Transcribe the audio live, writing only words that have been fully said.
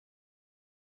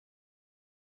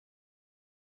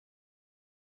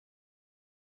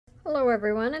Hello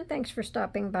everyone, and thanks for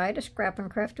stopping by to Scrap and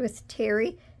Craft with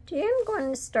Terry. Today I'm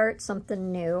going to start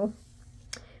something new.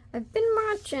 I've been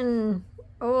watching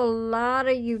a lot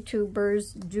of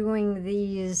YouTubers doing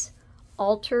these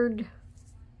altered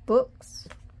books,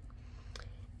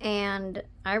 and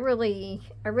I really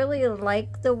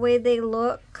like the way they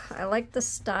look. I like the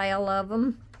style of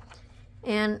them.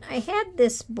 And I had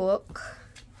this book.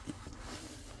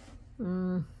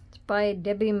 It's by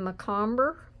Debbie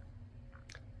Macomber.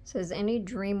 Says Any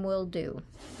Dream Will Do.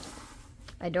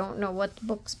 I don't know what the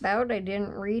book's about. I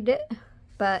didn't read it,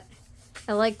 but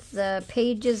I like the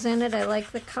pages in it. I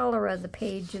like the color of the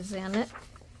pages in it.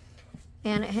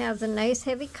 And it has a nice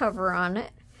heavy cover on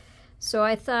it. So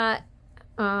I thought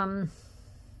what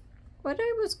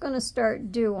I was going to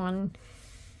start doing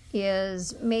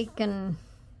is making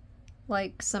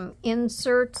like some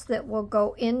inserts that will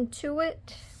go into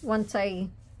it once I,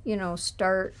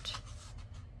 start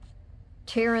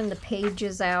tearing the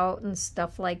pages out and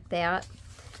stuff like that.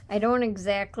 I don't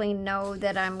exactly know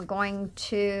that I'm going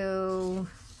to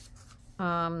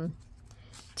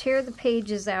tear the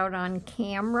pages out on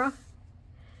camera.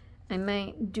 I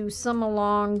might do some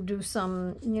along, do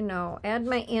some, add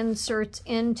my inserts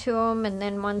into them, and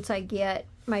then once I get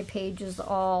my pages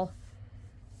all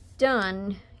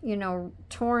done,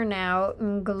 torn out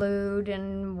and glued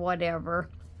and whatever,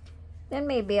 then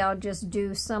maybe I'll just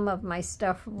do some of my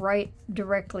stuff right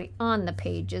directly on the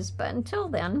pages. But until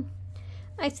then,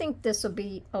 I think this will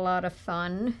be a lot of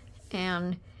fun,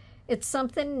 and it's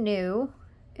something new.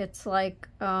 It's like,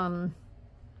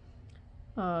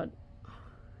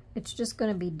 it's just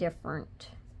going to be different.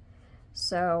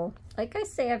 So, like I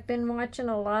say, I've been watching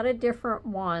a lot of different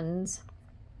ones,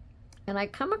 and I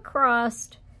come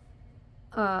across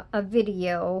a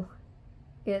video.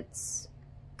 It's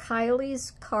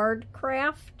Kylie's Card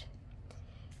Craft,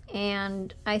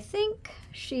 and I think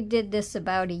she did this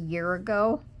about a year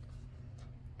ago,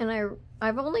 and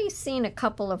I've only seen a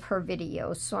couple of her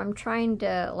videos, so I'm trying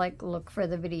to look for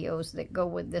the videos that go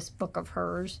with this book of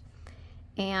hers.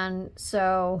 And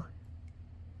so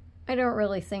I don't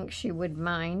really think she would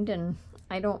mind, and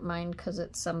I don't mind because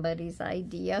it's somebody's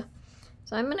idea.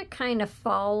 So I'm going to kind of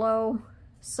follow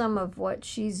some of what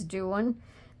she's doing.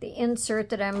 The insert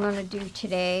that I'm going to do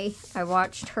today, I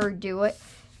watched her do it.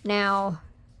 Now,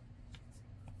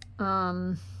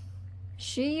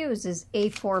 she uses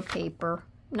A4 paper.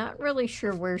 Not really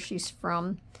sure where she's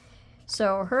from.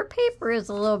 So her paper is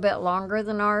a little bit longer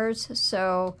than ours,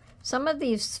 so some of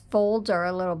these folds are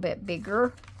a little bit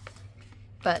bigger,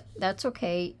 but that's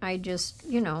okay. I just,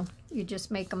 you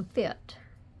just make them fit.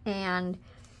 And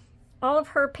all of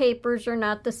her papers are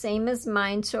not the same as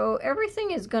mine, so everything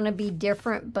is going to be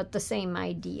different, but the same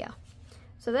idea.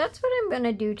 So that's what I'm going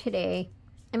to do today.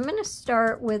 I'm going to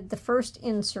start with the first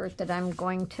insert that I'm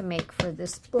going to make for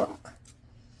this book.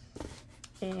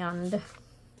 And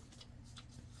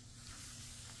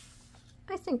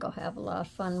I think I'll have a lot of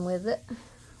fun with it.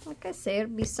 Like I say,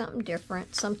 it'll be something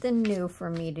different, something new for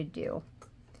me to do.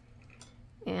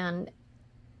 And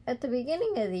at the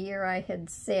beginning of the year, I had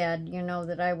said,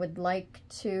 that I would like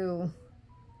to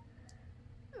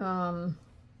find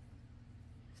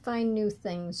new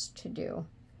things to do.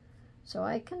 So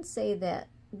I can say that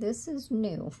this is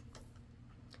new.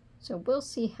 So we'll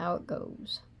see how it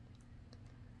goes.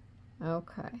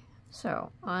 Okay,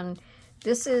 so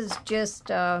this is just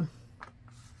 8.5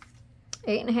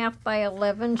 by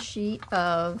 11 sheet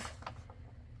of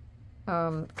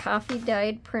coffee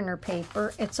dyed printer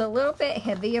paper. It's a little bit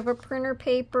heavy of a printer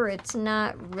paper. It's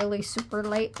not really super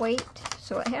lightweight,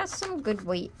 so it has some good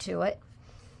weight to it.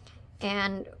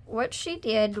 And what she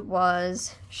did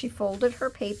was she folded her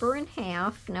paper in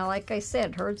half. Now, like I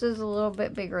said, hers is a little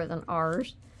bit bigger than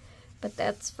ours, but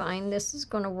that's fine. This is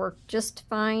going to work just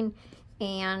fine.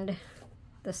 And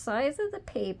the size of the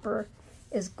paper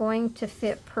is going to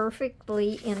fit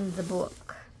perfectly in the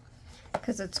book,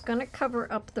 because it's going to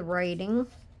cover up the writing.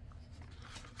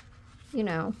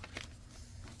 I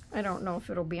don't know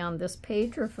if it'll be on this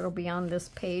page or if it'll be on this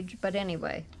page, but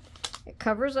anyway, it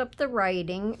covers up the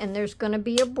writing, and there's going to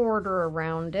be a border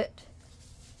around it.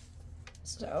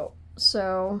 So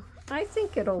I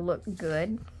think it'll look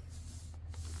good.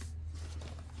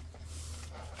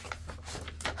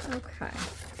 Okay,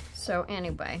 so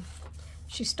anyway,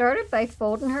 she started by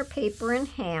folding her paper in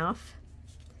half,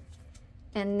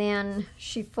 and then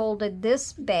she folded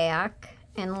this back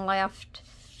and left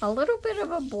a little bit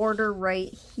of a border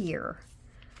right here.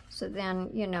 So then,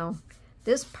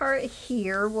 this part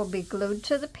here will be glued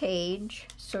to the page,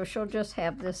 so she'll just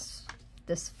have this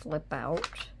flip out.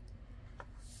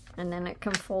 And then it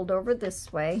can fold over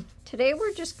this way. Today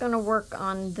we're just going to work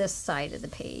on this side of the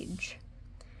page.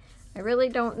 I really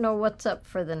don't know what's up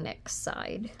for the next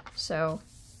side, so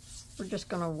we're just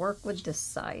going to work with this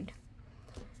side.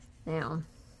 Now,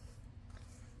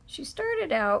 she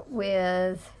started out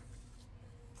with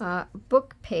a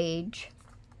book page.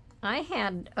 I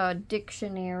had a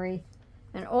dictionary,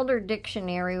 an older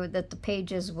dictionary that the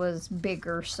pages was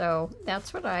bigger, so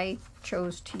that's what I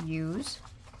chose to use.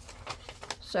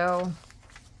 So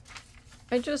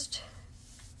I just,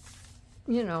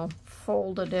 you know,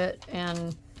 folded it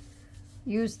and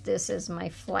used this as my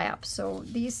flap. So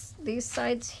these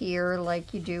sides here,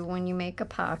 like you do when you make a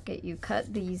pocket, you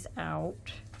cut these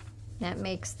out. That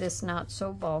makes this not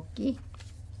so bulky.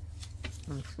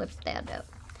 And flip that up.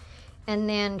 And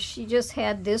then she just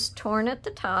had this torn at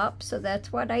the top, so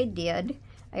that's what I did.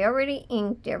 I already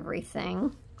inked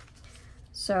everything.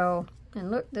 So,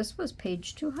 and look, this was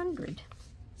page 200.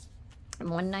 And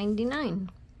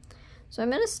 199. So I'm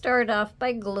going to start off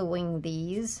by gluing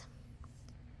these.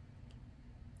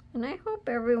 And I hope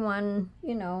everyone,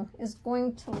 you know, is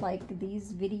going to like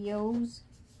these videos.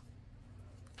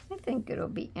 I think it'll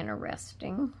be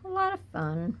interesting. A lot of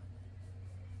fun.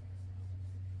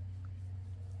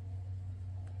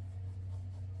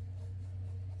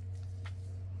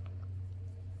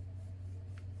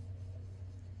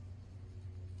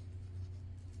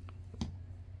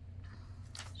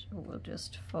 So we'll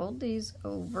just fold these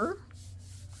over.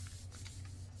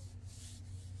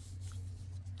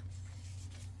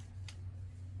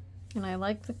 And I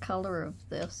like the color of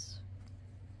this.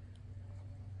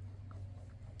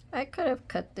 I could have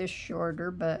cut this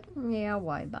shorter, but yeah,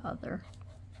 why bother?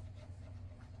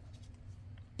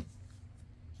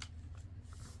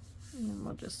 And then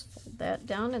we'll just fold that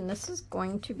down, and this is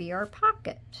going to be our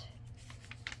pocket.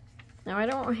 Now I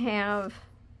don't have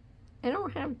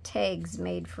tags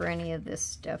made for any of this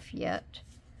stuff yet.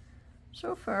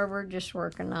 So far we're just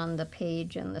working on the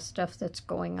page and the stuff that's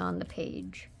going on the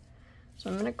page. So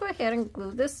I'm going to go ahead and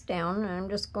glue this down, and I'm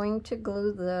just going to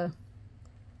glue the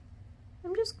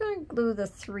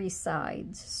three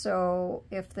sides. So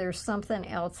if there's something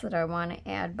else that I want to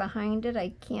add behind it,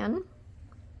 I can.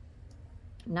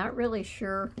 Not really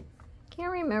sure.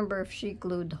 Can't remember if she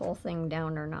glued the whole thing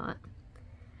down or not.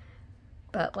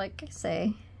 But like I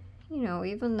say, you know,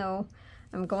 even though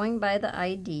I'm going by the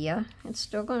idea, it's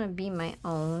still going to be my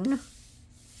own.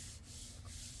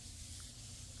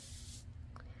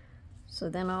 So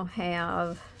then I'll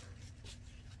have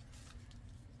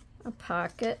a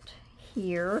pocket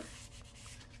here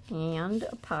and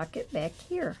a pocket back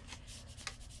here.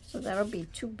 So that'll be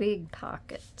two big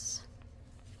pockets.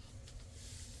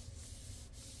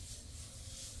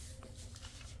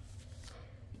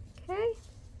 Okay,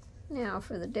 now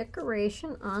for the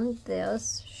decoration on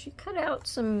this, she cut out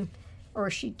some,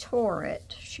 or she tore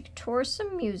it. She tore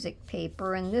some music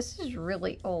paper, and this is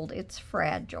really old. It's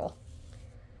fragile.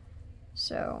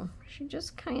 So she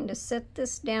just kind of set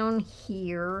this down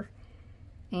here,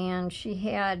 and she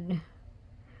had,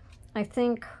 I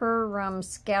think her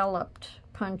scalloped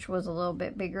punch was a little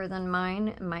bit bigger than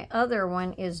mine. My other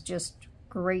one is just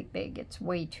great big. It's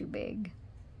way too big.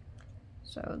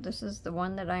 So this is the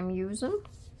one that I'm using.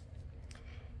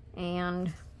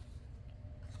 And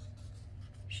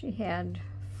she had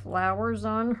flowers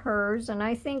on hers, and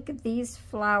I think these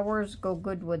flowers go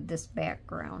good with this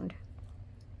background.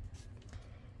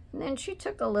 And then she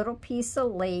took a little piece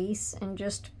of lace and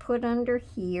just put under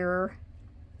here,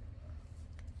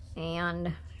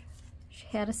 and she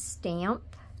had a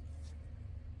stamp,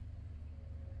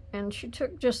 and she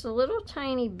took just a little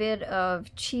tiny bit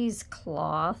of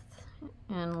cheesecloth,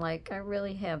 and like I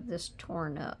really have this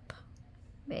torn up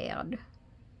bad.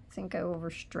 I think I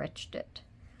overstretched it.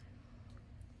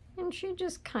 And she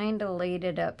just kind of laid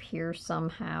it up here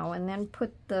somehow, and then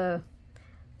put the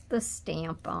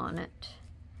stamp on it.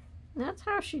 And that's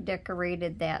how she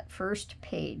decorated that first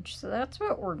page. So that's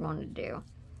what we're going to do.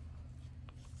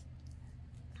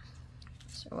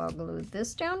 So I'll glue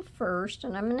this down first,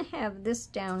 and I'm going to have this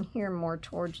down here more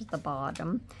towards the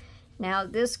bottom. Now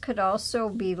this could also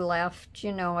be left,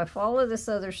 you know, if all of this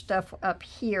other stuff up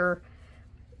here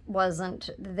wasn't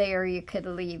there, you could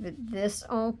leave this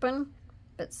open.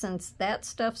 But since that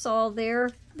stuff's all there,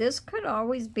 this could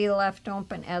always be left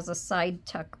open as a side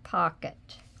tuck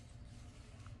pocket.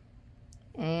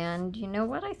 And you know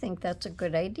what? I think that's a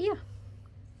good idea.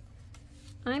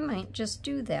 I might just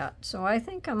do that. So I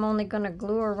think I'm only going to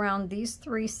glue around these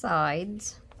three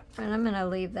sides, and I'm going to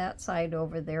leave that side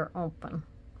over there open.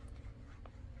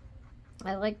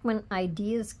 I like when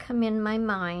ideas come in my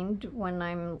mind when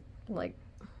I'm like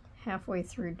halfway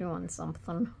through doing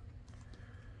something.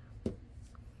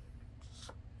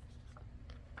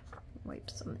 wipe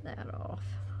some of that off.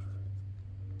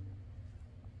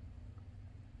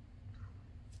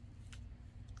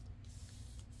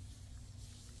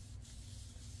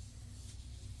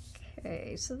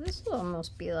 Okay, so this will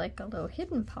almost be like a little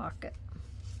hidden pocket.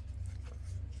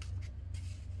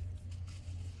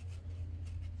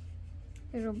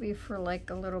 It'll be for like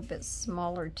a little bit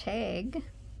smaller tag,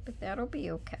 but that'll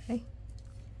be okay.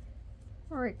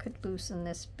 Or I could loosen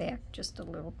this back just a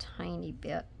little tiny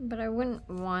bit, but I wouldn't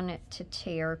want it to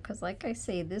tear because like I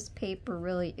say, this paper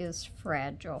really is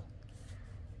fragile.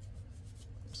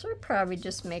 So I'd probably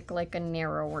just make like a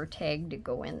narrower tag to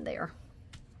go in there.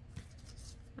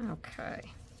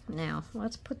 Okay, now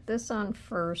let's put this on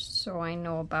first so I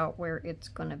know about where it's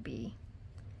going to be.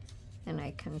 And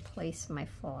I can place my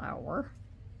flower.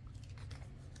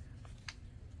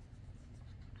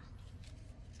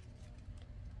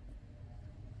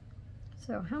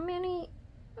 So how many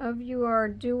of you are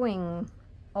doing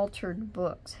altered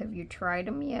books? Have you tried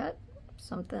them yet?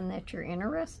 Something that you're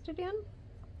interested in?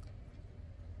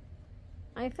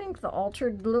 I think the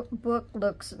altered book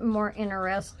looks more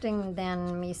interesting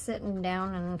than me sitting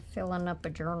down and filling up a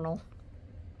journal.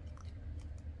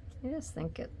 I just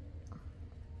think it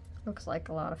looks like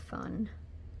a lot of fun.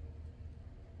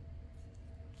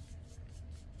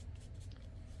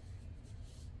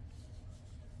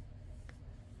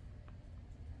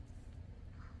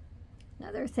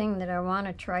 Another thing that I want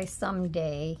to try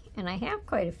someday, and I have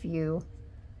quite a few,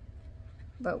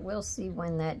 but we'll see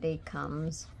when that day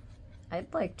comes.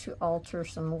 I'd like to alter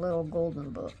some little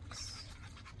golden books.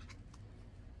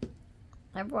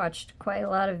 I've watched quite a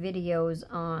lot of videos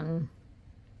on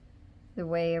the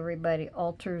way everybody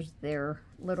alters their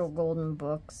little golden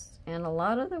books, and a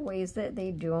lot of the ways that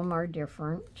they do them are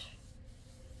different.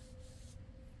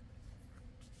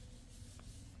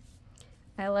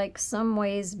 I like some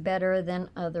ways better than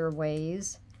other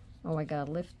ways. Oh, I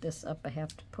gotta lift this up. I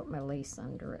have to put my lace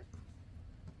under it.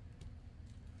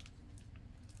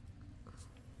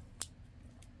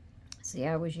 See,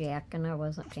 I was yakking, I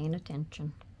wasn't paying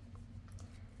attention.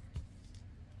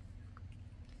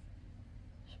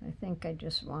 So I think I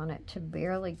just want it to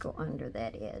barely go under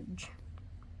that edge.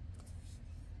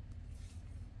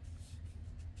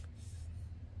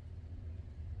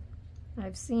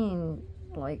 I've seen,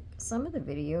 like, some of the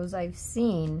videos I've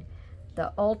seen, the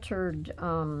altered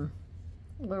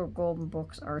little golden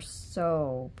books are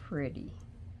so pretty.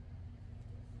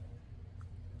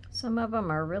 Some of them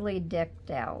are really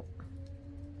decked out.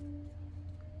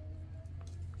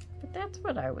 But that's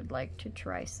what I would like to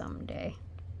try someday.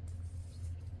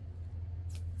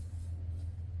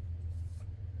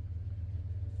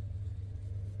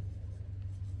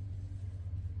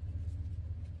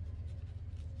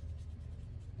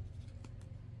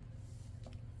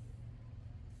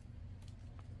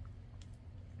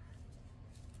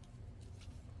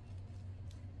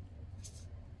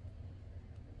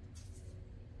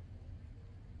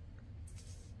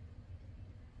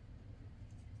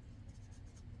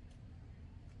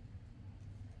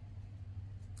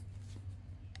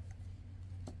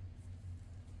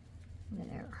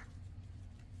 There.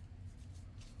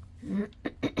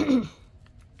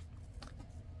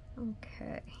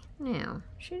 Okay, now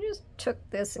she just took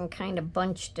this and kind of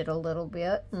bunched it a little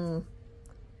bit, and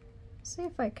see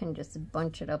if I can just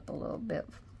bunch it up a little bit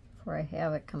before I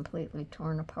have it completely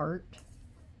torn apart.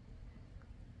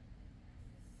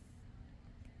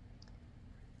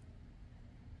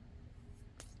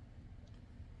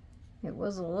 It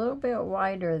was a little bit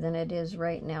wider than it is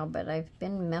right now, but I've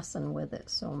been messing with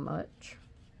it so much.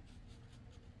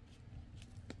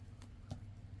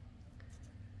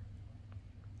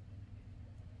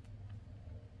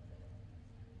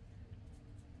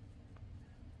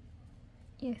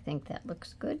 I think that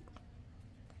looks good.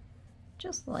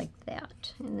 Just like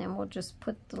that. And then we'll just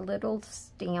put the little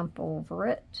stamp over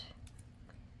it.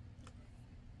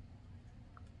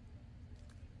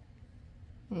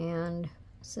 And it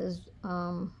says,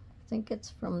 I think it's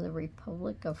from the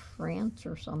Republic of France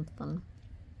or something.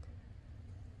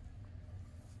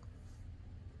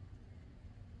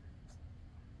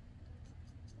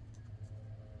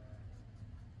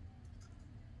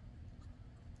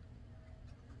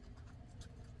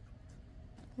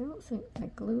 I don't think my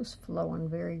glue's flowing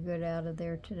very good out of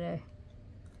there today.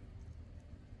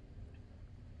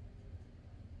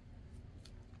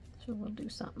 So we'll do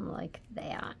something like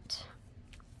that.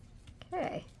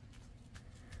 Okay.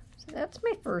 So that's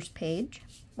my first page.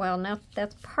 Well, now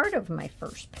that's part of my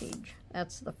first page.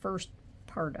 That's the first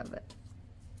part of it.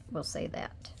 We'll say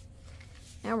that.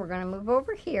 Now we're going to move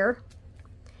over here.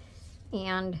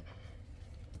 And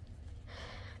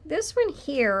this one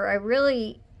here, I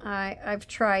really I've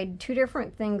tried 2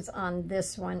 different things on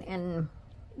this one, and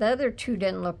the other 2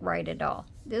 didn't look right at all.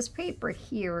 This paper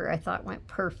here I thought went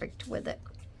perfect with it.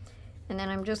 And then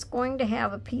I'm just going to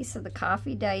have a piece of the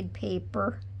coffee dyed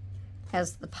paper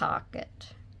as the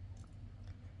pocket.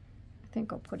 I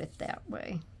think I'll put it that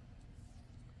way.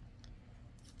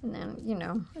 And then, you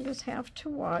know, I just have to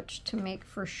watch to make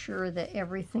for sure that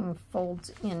everything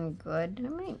folds in good. I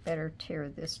might better tear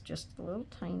this just a little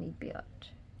tiny bit.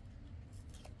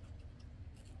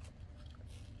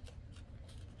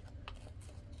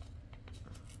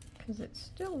 Because it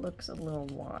still looks a little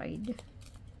wide.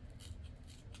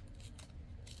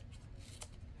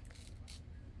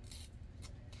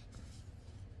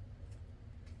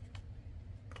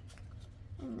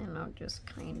 And then I'll just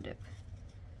kind of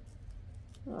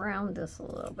round this a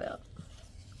little bit.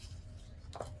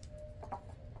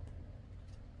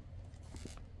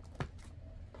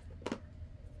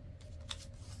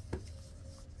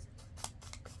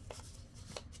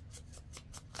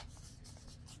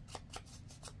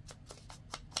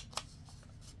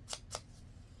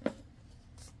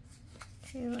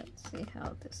 Okay, let's see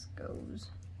how this goes.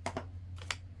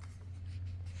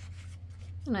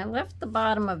 And I left the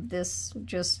bottom of this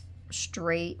just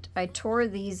straight. I tore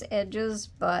these edges,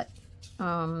 but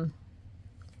the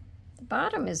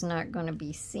bottom is not going to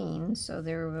be seen, so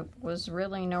there was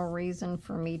really no reason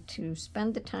for me to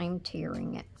spend the time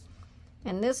tearing it.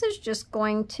 And this is just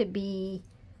going to be,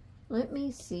 let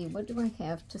me see, what do I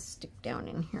have to stick down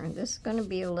in here? This is going to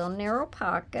be a little narrow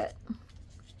pocket.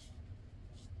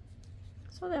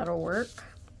 So that'll work.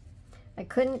 I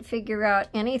couldn't figure out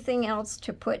anything else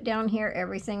to put down here.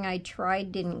 Everything I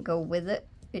tried didn't go with it.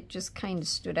 It just kind of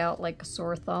stood out like a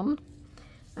sore thumb.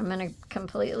 I'm going to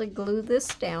completely glue this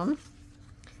down.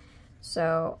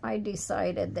 So I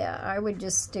decided that I would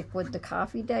just stick with the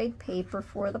coffee dyed paper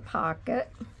for the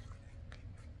pocket.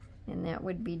 And that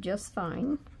would be just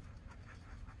fine.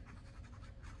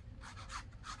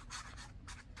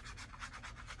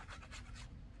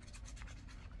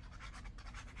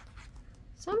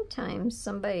 Sometimes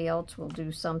somebody else will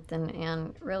do something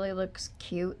and it really looks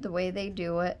cute the way they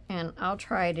do it, and I'll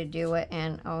try to do it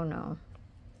and oh no,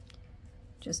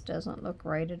 just doesn't look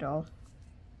right at all.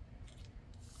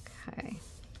 Okay.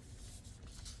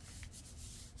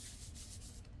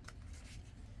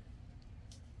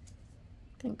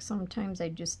 I think sometimes I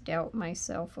just doubt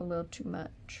myself a little too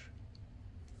much.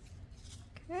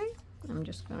 Okay, I'm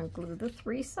just going to glue the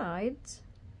 3 sides.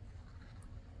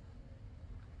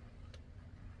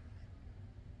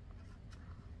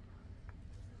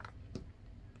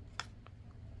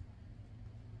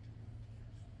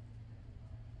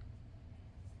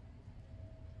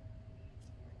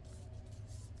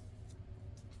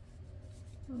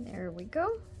 There we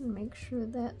go. Make sure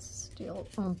that's still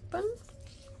open.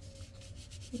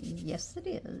 Yes, it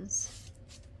is.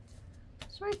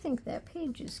 So I think that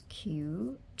page is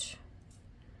cute.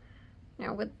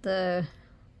 Now with the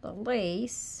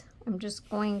lace, I'm just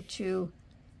going to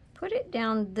put it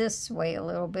down this way a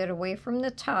little bit away from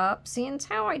the top. Seeing as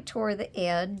how I tore the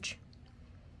edge,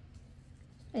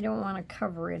 I don't want to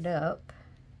cover it up.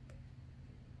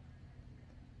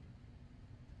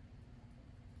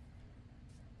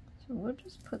 So we'll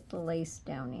just put the lace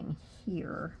down in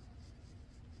here.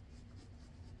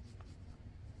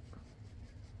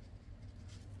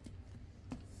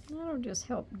 That'll just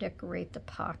help decorate the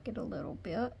pocket a little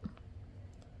bit.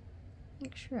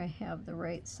 Make sure I have the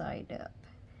right side up.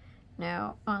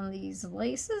 Now on these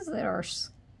laces that are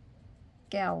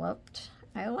scalloped,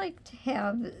 I like to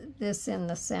have this in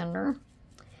the center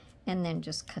and then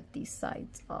just cut these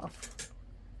sides off.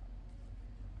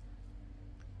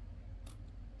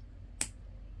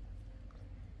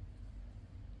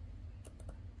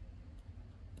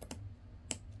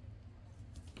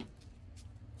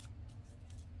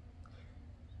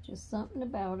 Just something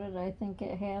about it, I think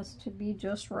it has to be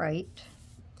just right.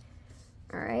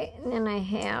 All right, and then I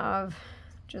have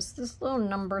just this little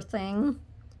number thing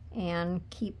and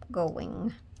keep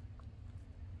going.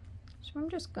 So I'm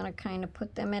just going to kind of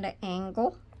put them at an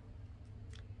angle,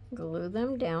 glue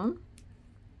them down.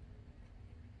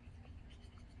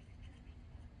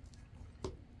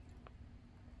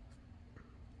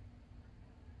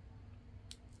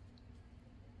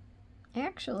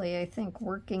 Actually, I think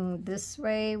working this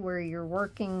way, where you're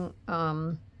working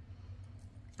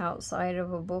outside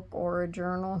of a book or a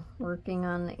journal, working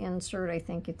on the insert, I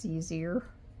think it's easier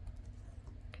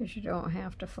because you don't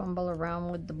have to fumble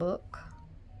around with the book.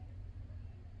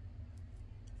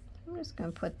 I'm just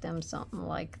going to put them something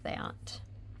like that.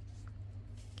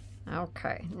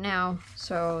 Okay, now,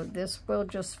 so this will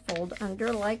just fold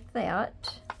under like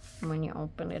that. And when you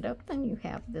open it up, then you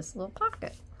have this little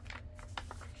pocket.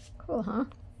 Cool, huh?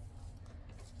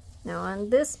 Now on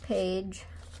this page,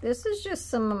 this is just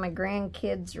some of my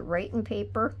grandkids' writing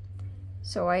paper.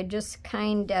 So I just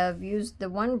kind of used the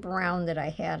one brown that I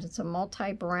had. It's a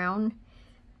multi-brown.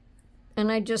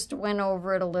 And I just went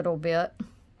over it a little bit.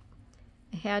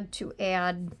 I had to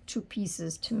add 2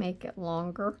 pieces to make it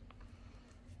longer.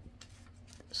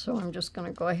 So I'm just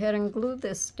going to go ahead and glue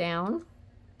this down.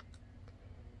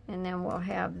 And then we'll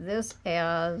have this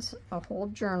as a whole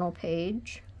journal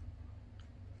page.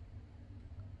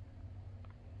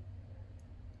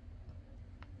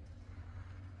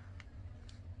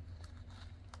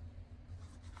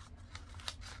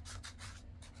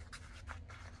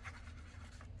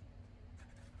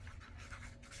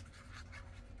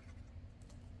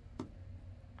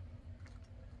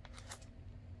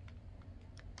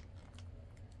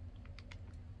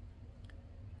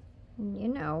 You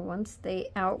know, once they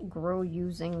outgrow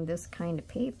using this kind of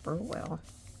paper, well,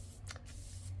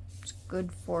 it's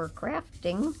good for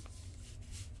crafting.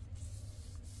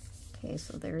 Okay,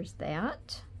 so there's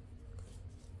that.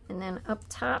 And then up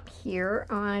top here,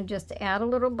 I want to just add a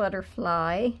little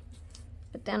butterfly.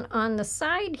 But then on the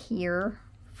side here,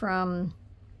 from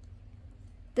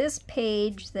this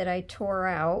page that I tore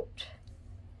out,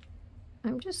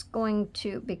 I'm just going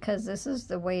to, because this is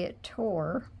the way it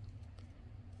tore,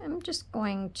 I'm just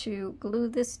going to glue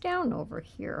this down over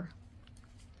here.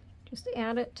 Just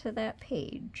add it to that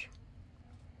page.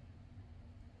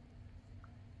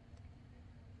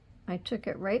 I took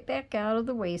it right back out of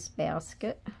the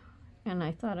wastebasket, and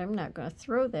I thought I'm not going to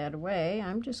throw that away.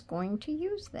 I'm just going to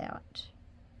use that.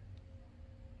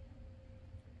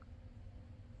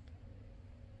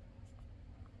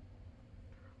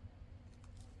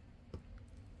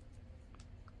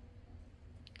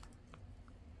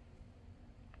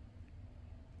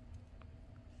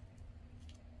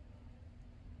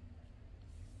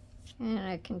 And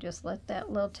I can just let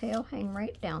that little tail hang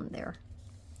right down there.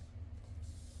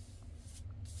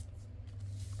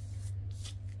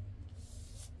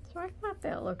 So I thought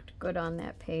that looked good on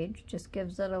that page. Just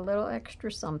gives it a little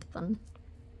extra something.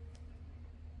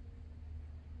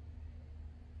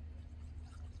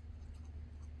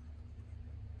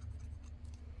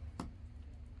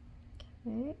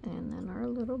 Okay, and then our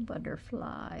little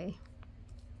butterfly.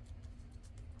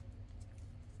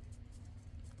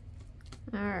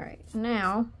 All right,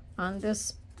 now on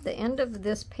this, the end of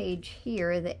this page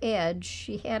here, the edge,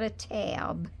 she had a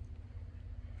tab,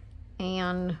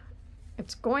 and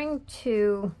it's going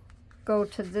to go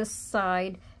to this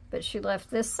side, but she left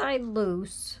this side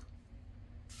loose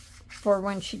for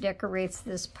when she decorates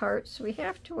this part, so we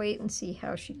have to wait and see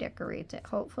how she decorates it.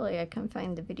 Hopefully I can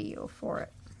find the video for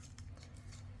it.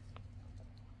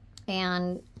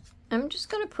 And I'm just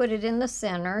going to put it in the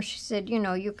center. She said, you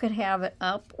know, you could have it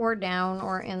up or down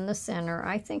or in the center.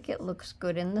 I think it looks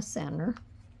good in the center.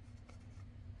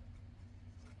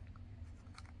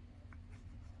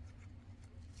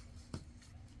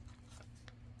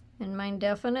 And mine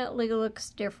definitely looks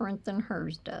different than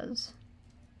hers does.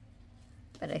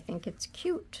 But I think it's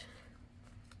cute.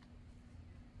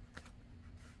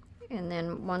 And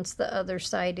then once the other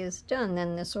side is done,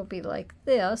 then this will be like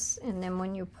this. And then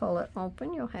when you pull it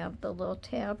open, you'll have the little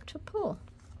tab to pull.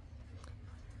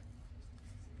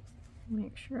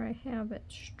 Make sure I have it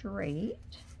straight.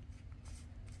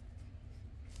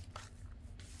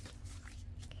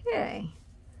 Okay,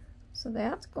 so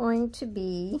that's going to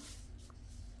be,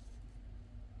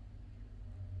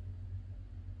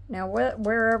 now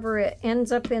wherever it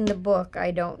ends up in the book,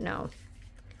 I don't know.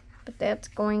 But that's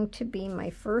going to be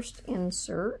my first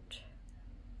insert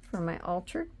for my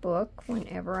altered book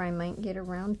whenever I might get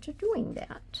around to doing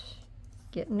that,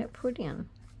 getting it put in.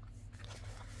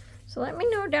 So let me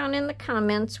know down in the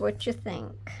comments what you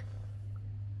think.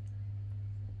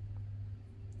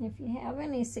 If you have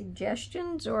any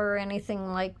suggestions or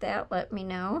anything like that, let me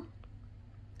know.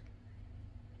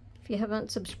 If you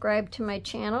haven't subscribed to my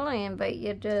channel, I invite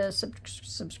you to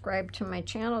subscribe to my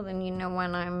channel, then you know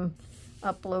when I'm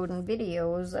uploading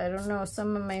videos. I don't know,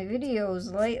 some of my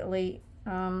videos lately,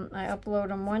 I upload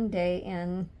them one day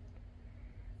and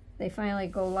they finally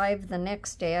go live the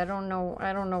next day. I don't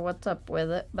know what's up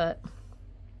with it, but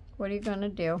what are you gonna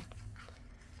do?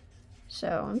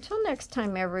 So until next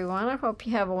time, everyone, I hope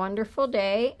you have a wonderful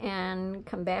day and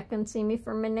come back and see me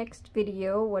for my next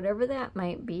video, whatever that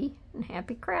might be. And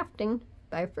happy crafting.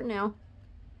 Bye for now.